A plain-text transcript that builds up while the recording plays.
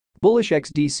Bullish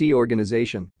XDC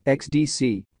organization,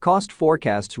 XDC, cost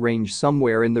forecasts range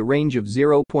somewhere in the range of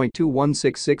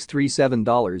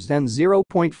 $0.216637 and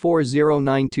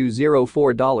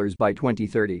 $0.409204 by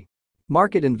 2030.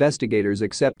 Market investigators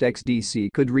accept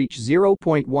XDC could reach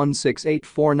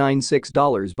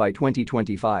 $0.168496 by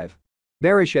 2025.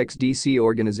 Bearish XDC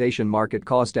organization market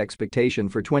cost expectation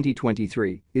for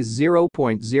 2023 is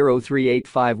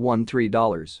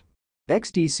 $0.038513.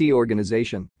 XDC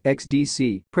organization,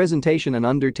 XDC, presentation and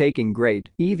undertaking great,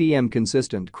 EVM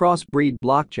consistent cross-breed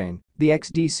blockchain. The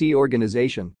XDC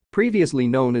organization, previously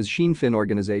known as Xinfin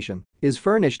organization, is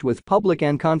furnished with public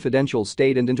and confidential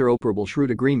state and interoperable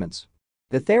Shroot agreements.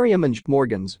 Ethereum and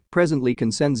Morgans, presently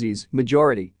consensus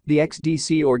majority, the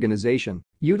XDC organization,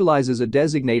 utilizes a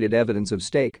designated evidence of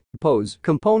stake (POS)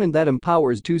 component that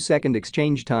empowers 2-second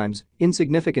exchange times,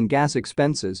 insignificant gas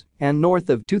expenses, and north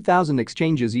of 2,000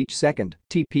 exchanges each second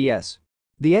 (TPS).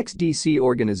 The XDC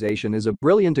organization is a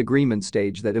brilliant agreement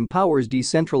stage that empowers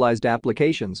decentralized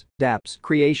applications (dApps)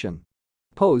 creation.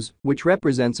 POS, which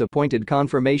represents appointed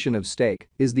confirmation of stake,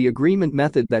 is the agreement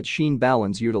method that Sheen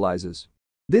Balance utilizes.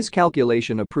 This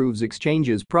calculation approves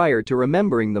exchanges prior to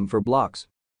remembering them for blocks.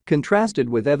 Contrasted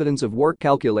with evidence of work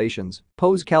calculations,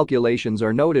 POS calculations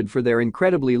are noted for their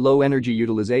incredibly low energy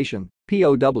utilization,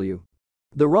 POW.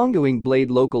 The wrongdoing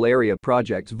Blade local area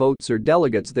projects votes or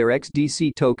delegates their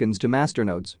XDC tokens to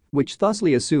masternodes, which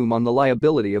thusly assume on the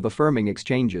liability of affirming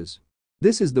exchanges.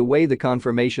 This is the way the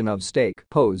confirmation of stake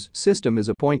 (POS) system is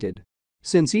appointed.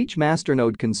 Since each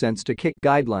masternode consents to kick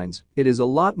guidelines, it is a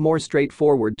lot more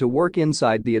straightforward to work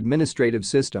inside the administrative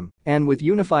system and with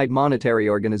unified monetary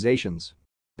organizations.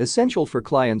 Essential for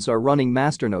clients are running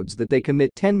masternodes that they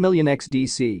commit 10 million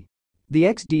XDC. The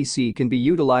XDC can be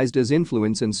utilized as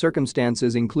influence in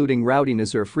circumstances including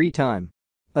rowdiness or free time.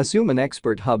 Assume an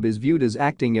expert hub is viewed as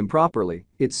acting improperly,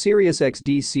 its serious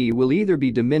XDC will either be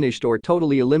diminished or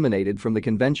totally eliminated from the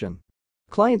convention.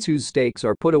 Clients whose stakes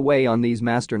are put away on these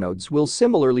masternodes will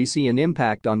similarly see an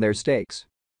impact on their stakes.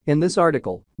 In this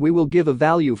article, we will give a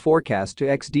value forecast to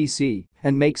XDC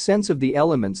and make sense of the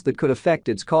elements that could affect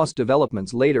its cost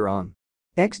developments later on.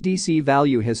 XDC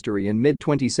value history. In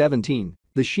mid-2017,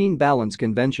 the Sheen Balance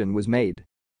convention was made.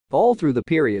 All through the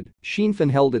period,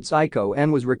 Xinfin held its ICO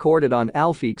and was recorded on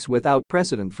Alphex without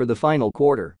precedent for the final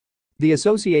quarter. The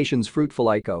association's fruitful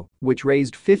ICO, which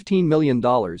raised $15 million,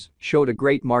 showed a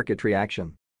great market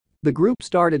reaction. The group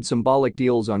started symbolic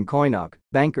deals on Coinoc,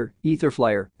 Banker,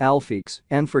 Etherflyer, Alphex,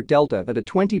 and for Delta at a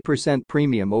 20%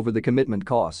 premium over the commitment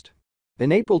cost.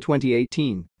 In April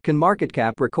 2018,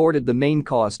 CoinMarketCap recorded the main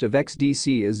cost of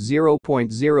XDC as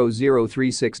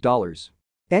 $0.0036.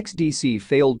 XDC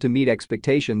failed to meet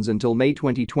expectations until May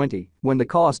 2020, when the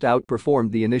cost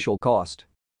outperformed the initial cost.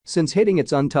 Since hitting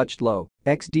its untouched low,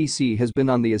 XDC has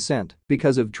been on the ascent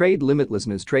because of trade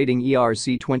limitlessness, trading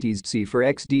ERC20C for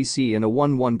XDC in a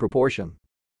 1:1 proportion.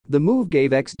 The move gave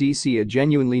XDC a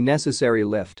genuinely necessary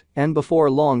lift and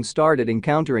before long started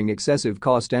encountering excessive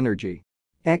cost energy.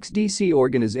 XDC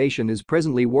organization is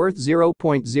presently worth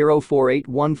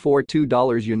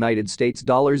 $0.048142 United States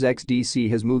dollars. XDC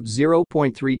has moved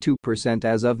 0.32%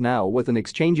 as of now with an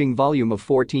exchanging volume of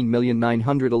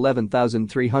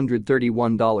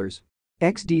 $14,911,331.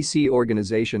 XDC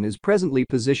organization is presently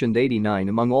positioned 89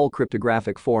 among all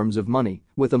cryptographic forms of money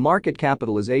with a market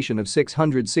capitalization of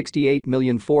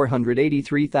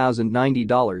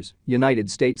 $668,483,090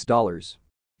 United States dollars.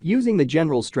 Using the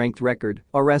general strength record,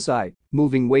 RSI,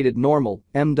 moving weighted normal,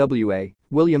 MWA,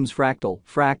 Williams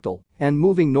fractal, and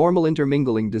moving normal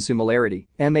intermingling dissimilarity,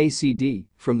 MACD,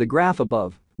 from the graph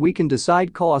above, we can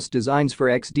decide cost designs for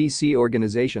XDC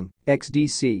organization,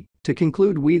 XDC, to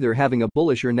conclude whether having a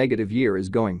bullish or negative year is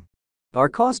going. Our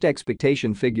cost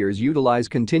expectation figures utilize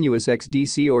continuous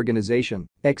XDC organization,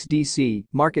 XDC,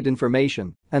 market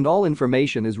information, and all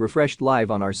information is refreshed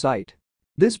live on our site.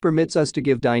 This permits us to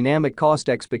give dynamic cost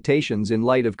expectations in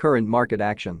light of current market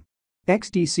action.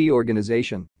 XDC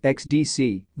organization,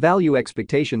 XDC, value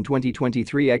expectation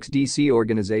 2023 XDC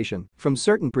organization, from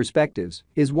certain perspectives,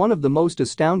 is one of the most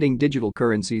astounding digital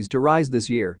currencies to rise this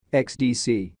year,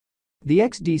 XDC. The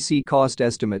XDC cost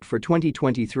estimate for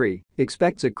 2023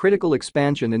 expects a critical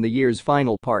expansion in the year's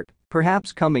final part,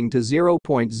 perhaps coming to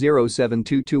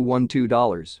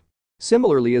 $0.072212.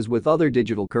 Similarly as with other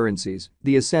digital currencies,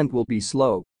 the ascent will be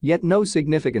slow, yet no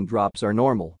significant drops are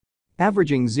normal.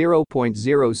 Averaging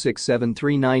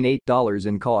 $0.067398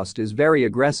 in cost is very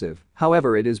aggressive,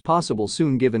 however it is possible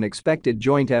soon given expected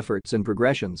joint efforts and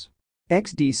progressions.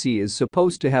 XDC is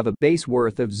supposed to have a base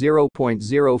worth of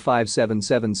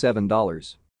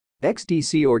 $0.057777.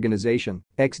 XDC Organization,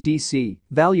 XDC,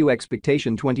 Value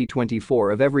Expectation 2024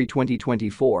 of every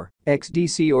 2024,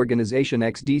 XDC Organization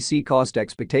XDC Cost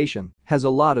Expectation has a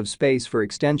lot of space for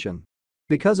extension.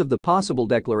 Because of the possible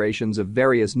declarations of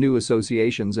various new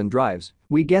associations and drives,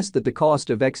 we guess that the cost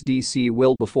of XDC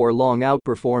will before long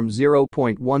outperform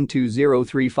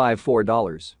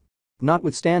 $0.120354.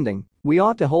 Notwithstanding, we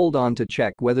ought to hold on to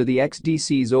check whether the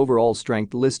XDC's overall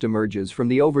strength list emerges from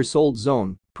the oversold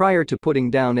zone prior to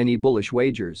putting down any bullish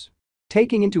wagers.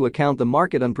 Taking into account the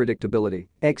market unpredictability,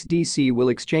 XDC will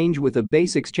exchange with a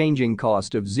base exchanging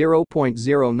cost of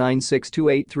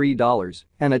 $0.096283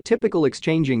 and a typical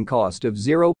exchanging cost of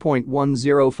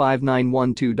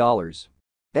 $0.105912.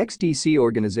 XDC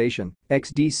Organization,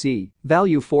 XDC,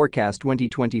 Value Forecast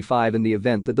 2025. In the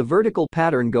event that the vertical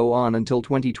pattern go on until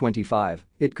 2025,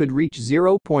 it could reach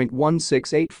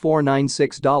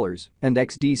 $0.168496 and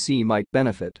XDC might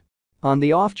benefit. On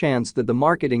the off chance that the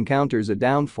market encounters a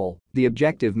downfall, the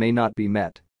objective may not be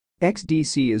met.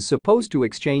 XDC is supposed to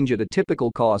exchange at a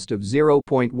typical cost of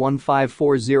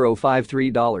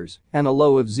 $0.154053 and a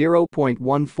low of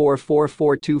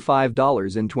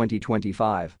 $0.144425 in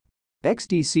 2025.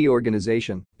 XDC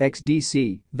Organization,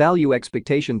 XDC, Value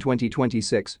Expectation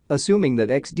 2026. Assuming that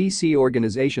XDC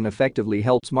Organization effectively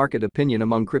helps market opinion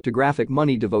among cryptographic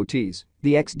money devotees,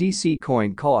 the XDC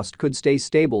coin cost could stay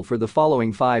stable for the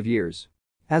following 5 years.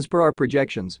 As per our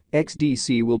projections,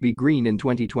 XDC will be green in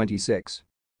 2026.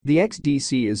 The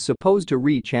XDC is supposed to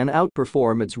reach and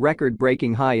outperform its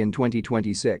record-breaking high in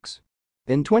 2026.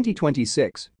 In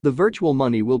 2026, the virtual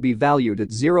money will be valued at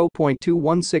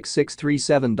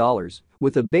 $0.216637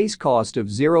 with a base cost of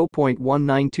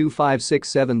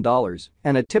 $0.192567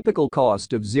 and a typical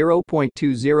cost of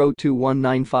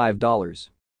 $0.202195.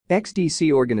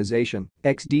 XDC Organization,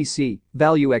 XDC,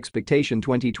 Value Expectation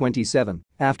 2027.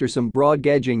 After some broad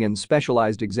gauging and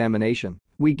specialized examination,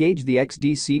 we gauge the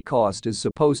XDC cost is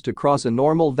supposed to cross a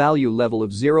normal value level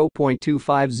of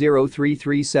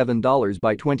 $0.250337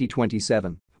 by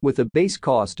 2027, with a base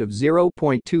cost of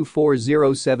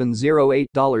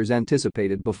 $0.240708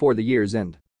 anticipated before the year's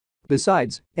end.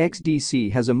 Besides,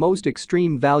 XDC has a most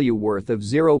extreme value worth of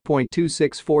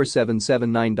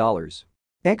 $0.264779.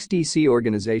 XDC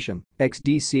Organization,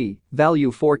 XDC, Value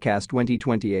Forecast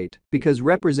 2028. Because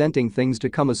representing things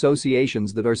to come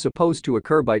associations that are supposed to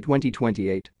occur by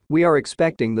 2028, we are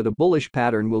expecting that a bullish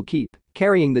pattern will keep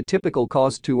carrying the typical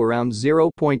cost to around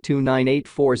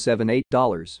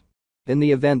 $0.298478. In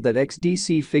the event that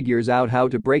XDC figures out how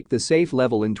to break the safe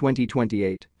level in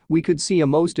 2028, we could see a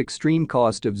most extreme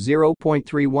cost of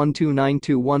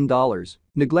 $0.312921.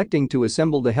 Neglecting to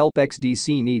assemble the help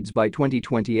XDC needs by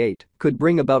 2028 could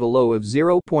bring about a low of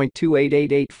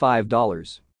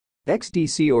 $0.288885.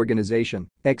 XDC Organization,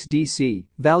 XDC,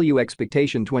 Value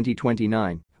Expectation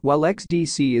 2029. While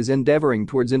XDC is endeavoring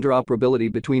towards interoperability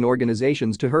between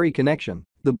organizations to hurry connection,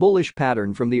 the bullish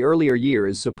pattern from the earlier year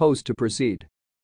is supposed to proceed.